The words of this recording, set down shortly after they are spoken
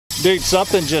Dude,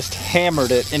 something just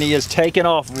hammered it and he is taking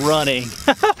off running.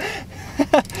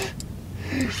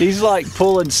 He's like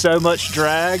pulling so much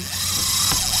drag.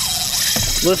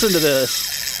 Listen to this.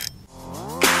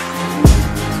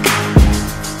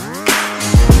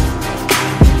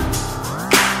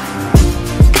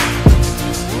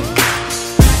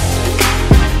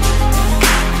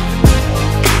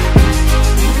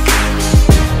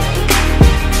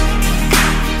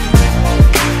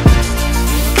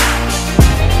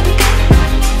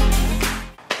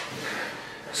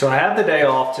 So I have the day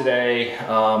off today,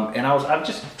 and I'm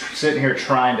just sitting here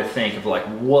trying to think of like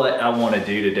what I want to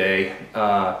do today.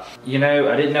 You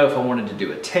know, I didn't know if I wanted to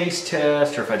do a taste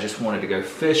test or if I just wanted to go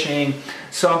fishing.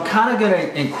 So I'm kind of going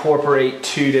to incorporate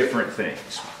two different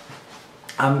things.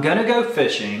 I'm going to go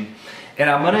fishing, and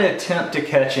I'm going to attempt to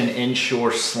catch an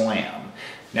inshore slam.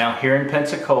 Now here in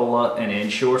Pensacola, an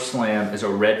inshore slam is a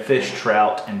redfish,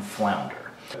 trout, and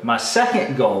flounder. My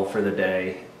second goal for the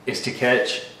day is to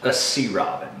catch a sea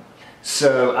robin.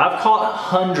 So I've caught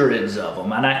hundreds of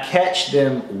them, and I catch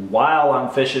them while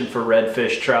I'm fishing for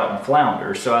redfish, trout, and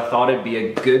flounder. So I thought it'd be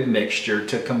a good mixture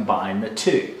to combine the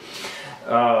two.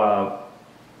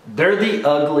 They're the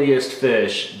ugliest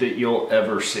fish that you'll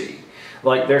ever see.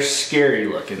 Like, they're scary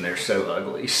looking, they're so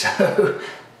ugly. So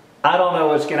I don't know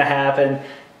what's gonna happen,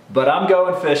 but I'm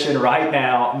going fishing right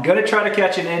now. I'm gonna try to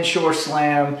catch an inshore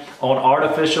slam on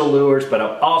artificial lures, but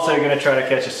I'm also gonna try to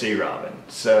catch a sea robin.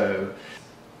 So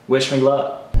wish me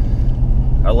luck.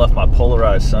 I left my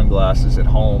polarized sunglasses at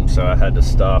home, so I had to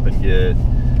stop and get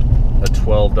a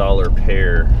 $12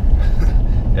 pair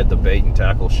at the bait and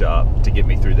tackle shop to get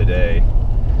me through the day.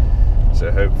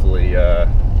 So hopefully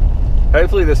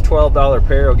this $12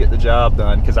 pair will get the job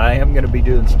done, because I am gonna be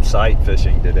doing some sight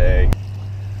fishing today.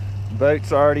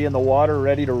 Boat's already in the water,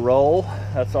 ready to roll.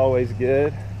 That's always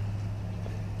good.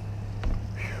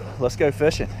 Let's go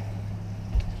fishing.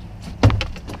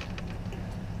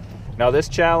 Now this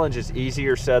challenge is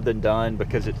easier said than done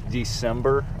because it's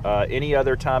December. Any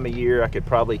other time of year I could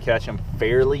probably catch them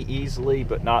fairly easily,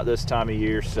 but not this time of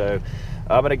year. So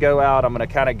I'm gonna go out, I'm gonna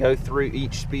kind of go through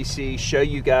each species, show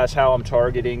you guys how I'm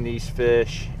targeting these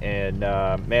fish, and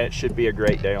man, it should be a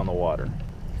great day on the water.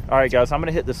 All right guys, I'm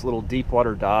gonna hit this little deep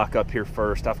water dock up here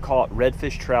first. I've caught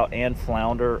redfish, trout, and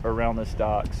flounder around this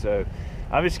dock, so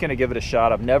I'm just gonna give it a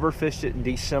shot. I've never fished it in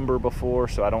December before,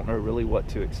 so I don't know really what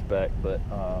to expect, but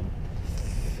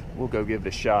we'll go give it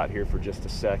a shot here for just a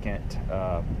second.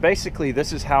 Basically,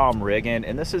 this is how I'm rigging,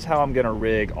 and this is how I'm gonna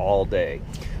rig all day.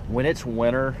 When it's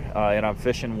winter and I'm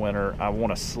fishing winter, I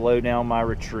wanna slow down my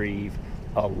retrieve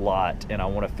a lot, and I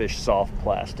wanna fish soft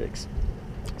plastics.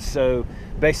 So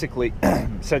basically,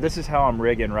 so this is how I'm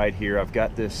rigging right here. I've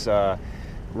got this a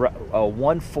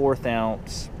 1/4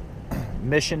 ounce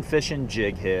mission fishing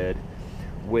jig head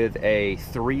with a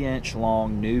 3-inch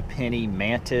long new penny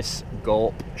mantis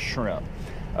gulp shrimp.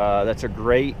 That's a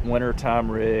great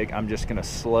wintertime rig. I'm just gonna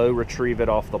slow retrieve it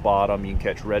off the bottom. You can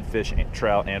catch redfish,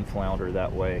 trout, and flounder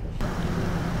that way.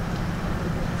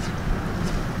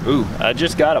 Ooh, I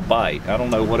just got a bite. I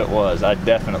don't know what it was. I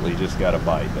definitely just got a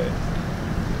bite there.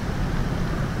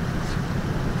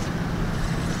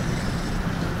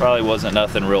 Probably wasn't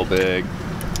nothing real big.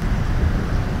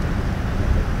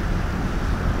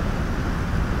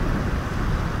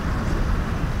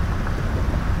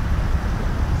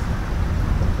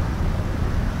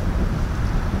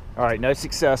 All right, no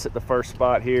success at the first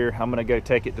spot here. I'm gonna go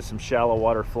take it to some shallow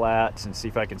water flats and see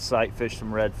if I can sight fish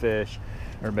some redfish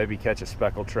or maybe catch a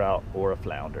speckled trout or a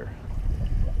flounder.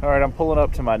 All right, I'm pulling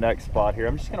up to my next spot here.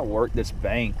 I'm just gonna work this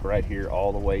bank right here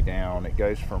all the way down. It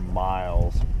goes for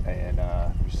miles, and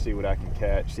just see what I can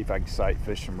catch, see if I can sight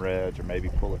fish some reds or maybe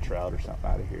pull a trout or something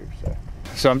out of here.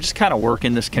 So I'm just kind of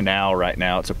working this canal right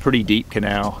now. It's a pretty deep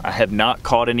canal. I have not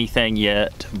caught anything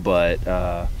yet, but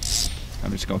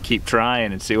I'm just gonna keep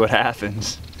trying and see what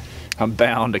happens. I'm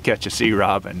bound to catch a sea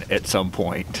robin at some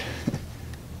point.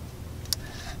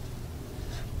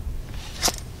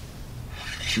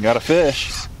 Got a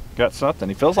fish, got something.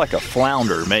 He feels like a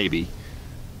flounder, maybe.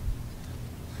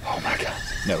 Oh my God,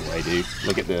 no way, dude.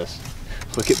 Look at this,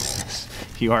 look at this.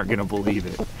 You aren't gonna believe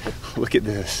it. Look at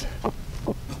this.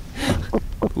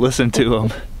 Listen to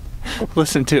him,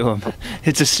 listen to him.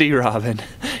 It's a sea robin.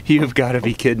 You have gotta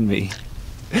be kidding me.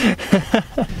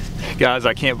 Guys,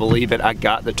 I can't believe it. I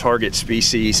got the target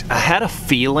species. I had a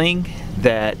feeling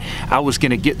that I was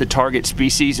gonna get the target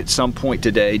species at some point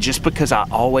today, just because I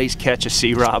always catch a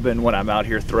sea robin when I'm out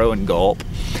here throwing gulp.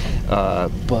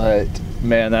 But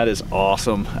man, that is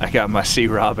awesome. I got my sea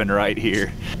robin right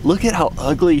here. Look at how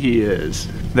ugly he is.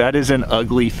 That is an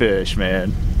ugly fish,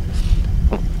 man.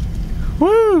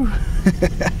 Woo!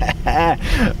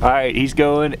 All right, he's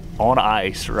going on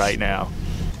ice right now.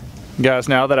 Guys,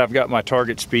 now that I've got my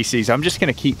target species, I'm just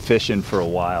gonna keep fishing for a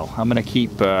while.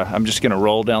 I'm just gonna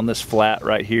roll down this flat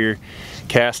right here,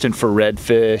 casting for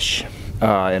redfish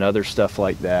and other stuff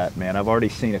like that. Man, I've already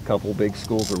seen a couple big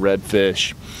schools of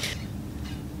redfish.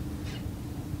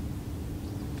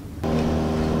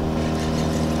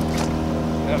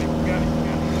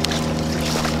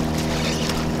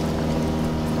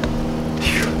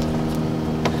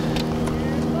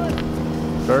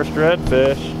 First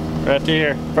redfish, right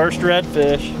there. First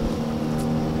redfish.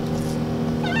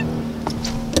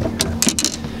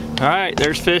 All right,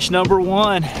 there's fish number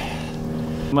one.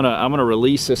 I'm gonna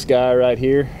release this guy right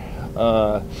here.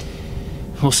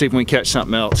 We'll see if we can catch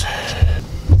something else.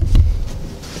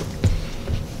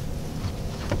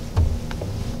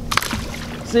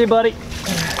 See you, buddy.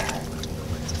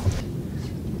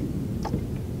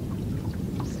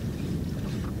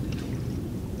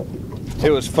 It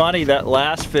was funny, that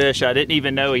last fish, I didn't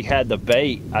even know he had the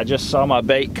bait. I just saw my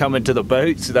bait coming to the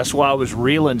boat, so that's why I was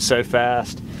reeling so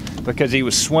fast, because he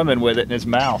was swimming with it in his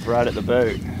mouth right at the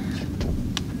boat.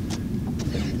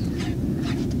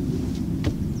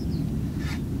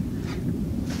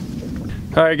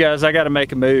 All right, guys, I gotta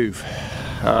make a move.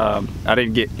 I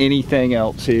didn't get anything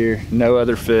else here, no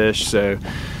other fish, so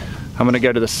I'm gonna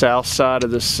go to the south side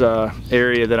of this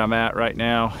area that I'm at right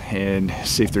now and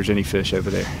see if there's any fish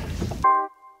over there.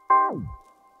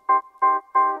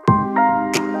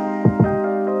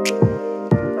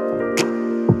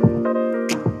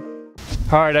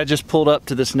 All right, I just pulled up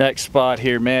to this next spot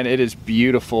here. Man, it is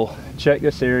beautiful. Check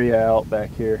this area out back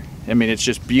here. I mean, it's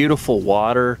just beautiful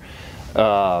water.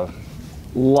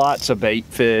 Lots of bait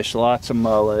fish, lots of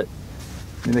mullet.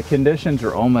 And the conditions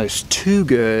are almost too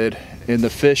good, and the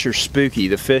fish are spooky.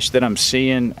 The fish that I'm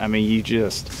seeing, I mean, you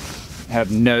just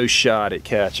have no shot at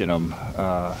catching them.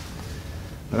 But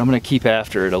I'm gonna keep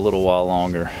after it a little while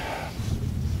longer.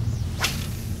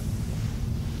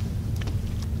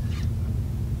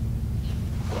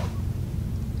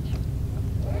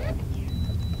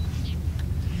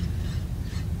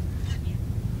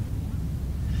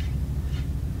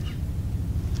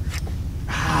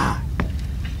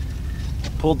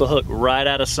 Pulled the hook right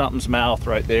out of something's mouth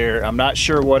right there. I'm not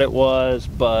sure what it was,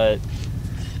 but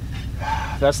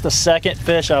that's the second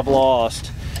fish I've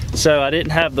lost. So I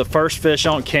didn't have the first fish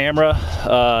on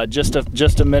camera. Just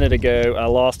a minute ago, I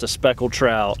lost a speckled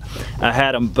trout. I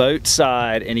had him boat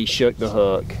side and he shook the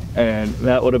hook. And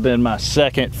that would have been my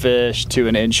second fish to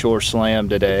an inshore slam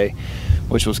today,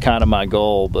 which was kind of my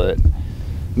goal, but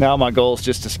now my goal is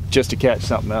just to catch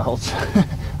something else.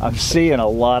 I'm seeing a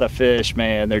lot of fish,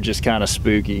 man. They're just kind of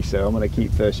spooky, so I'm gonna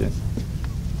keep fishing.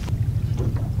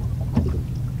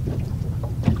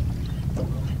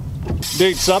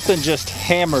 Dude, something just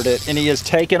hammered it and he has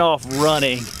taken off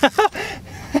running.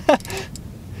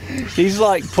 He's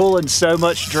like pulling so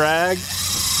much drag.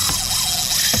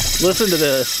 Listen to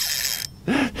this.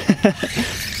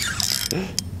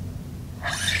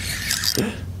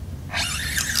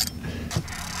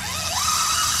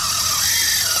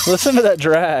 Listen to that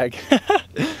drag.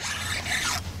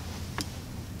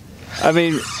 I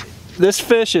mean, this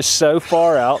fish is so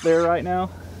far out there right now.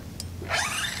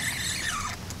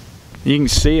 You can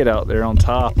see it out there on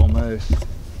top almost.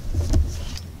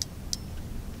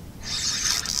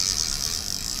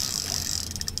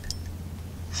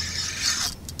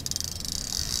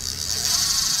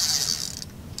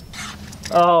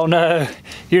 Oh no,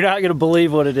 you're not gonna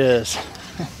believe what it is.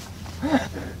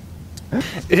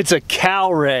 It's a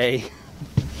cow ray.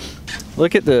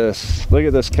 Look at this. Look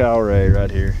at this cow ray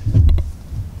right here.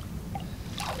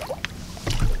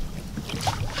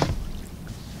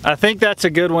 I think that's a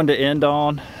good one to end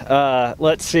on.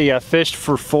 Let's see, I fished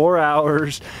for 4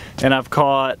 hours and I've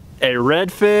caught a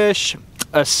redfish,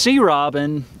 a sea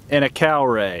robin, and a cow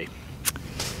ray.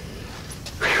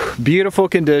 Beautiful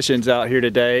conditions out here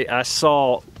today. I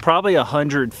saw probably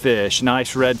 100 fish,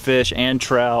 nice redfish and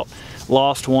trout.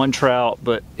 Lost one trout,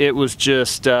 but it was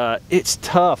just, it's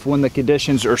tough when the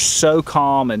conditions are so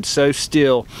calm and so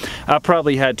still. I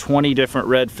probably had 20 different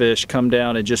redfish come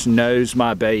down and just nose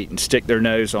my bait and stick their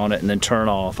nose on it and then turn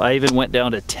off. I even went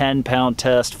down to 10-pound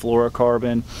test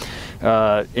fluorocarbon,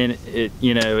 and it,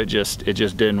 you know, it just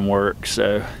didn't work.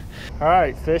 So, all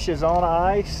right, fish is on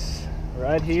ice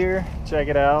right here. Check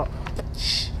it out.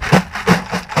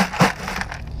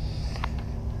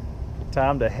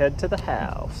 Time to head to the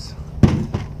house.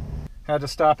 Had to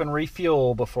stop and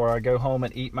refuel before I go home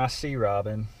and eat my sea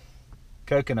robin.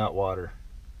 Coconut water.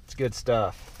 It's good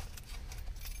stuff.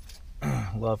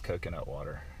 Love coconut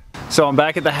water. So I'm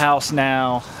back at the house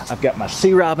now. I've got my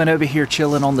sea robin over here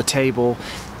chilling on the table.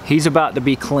 He's about to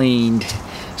be cleaned.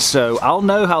 So I'll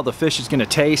know how the fish is gonna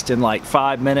taste in like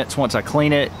 5 minutes once I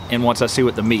clean it and once I see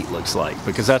what the meat looks like,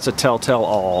 because that's a telltale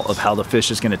all of how the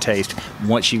fish is gonna taste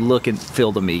once you look and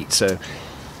feel the meat. So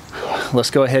let's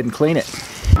go ahead and clean it.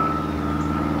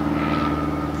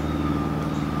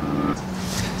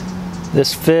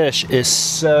 This fish is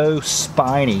so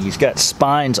spiny. He's got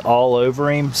spines all over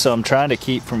him, so I'm trying to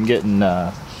keep from getting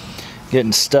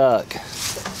stuck.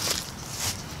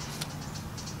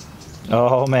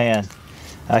 Oh man,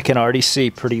 I can already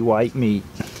see pretty white meat.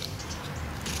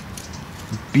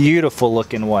 Beautiful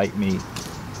looking white meat.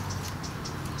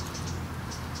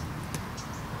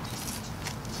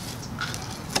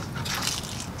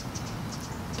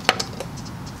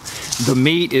 The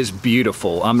meat is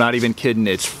beautiful. I'm not even kidding.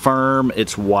 It's firm,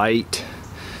 it's white.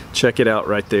 Check it out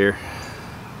right there.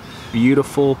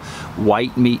 Beautiful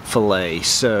white meat fillet.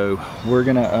 So we're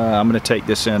gonna, I'm gonna take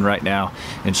this in right now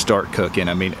and start cooking.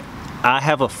 I mean, I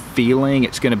have a feeling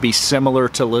it's gonna be similar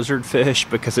to lizard fish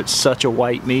because it's such a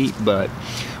white meat, but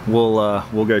we'll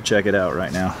go check it out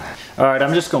right now. All right,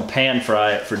 I'm just gonna pan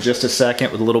fry it for just a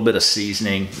second with a little bit of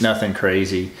seasoning, nothing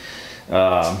crazy.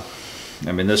 I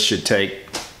mean, this should take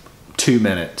 2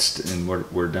 minutes and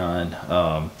we're done.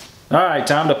 All right,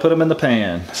 time to put them in the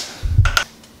pan.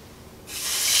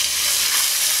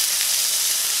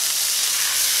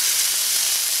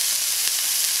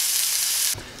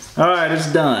 All right,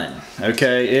 it's done.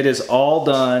 Okay, it is all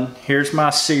done. Here's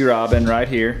my sea robin right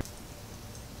here.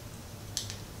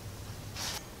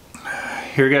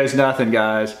 Here goes nothing,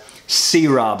 guys. Sea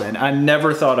robin. I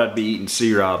never thought I'd be eating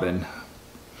sea robin.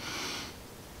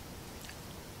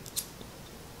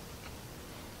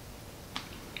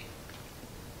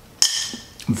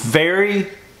 Very,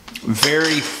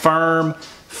 very firm,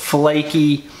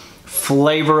 flaky,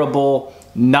 flavorable,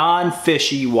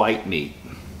 non-fishy white meat.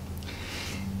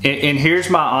 And here's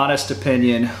my honest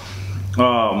opinion.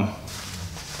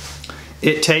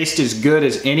 It tastes as good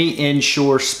as any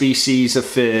inshore species of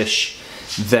fish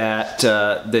that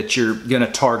you're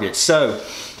gonna target. So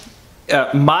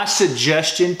my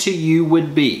suggestion to you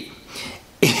would be,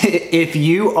 if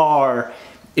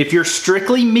you're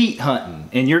strictly meat hunting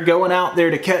and you're going out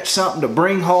there to catch something to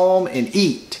bring home and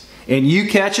eat, and you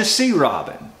catch a sea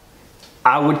robin,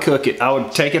 I would cook it. I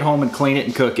would take it home and clean it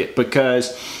and cook it,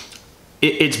 because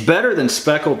it's better than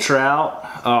speckled trout.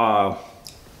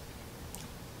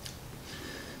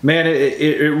 Man,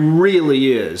 it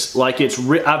really is. Like,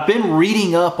 I've been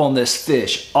reading up on this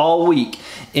fish all week,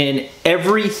 and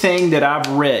everything that I've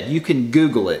read, you can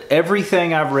Google it,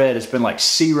 everything I've read has been like,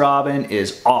 sea robin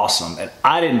is awesome. And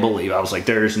I didn't believe. I was like,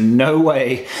 there's no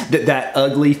way that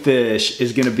ugly fish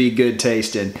is gonna be good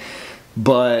tasting.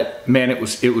 But man, it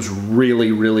was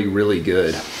really, really, really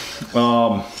good.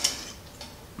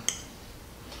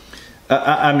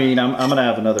 I mean, I'm gonna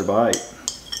have another bite.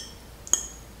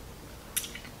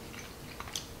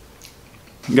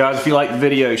 Guys, if you like the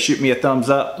video, shoot me a thumbs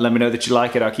up. Let me know that you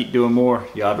like it. I'll keep doing more.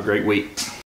 Y'all have a great week.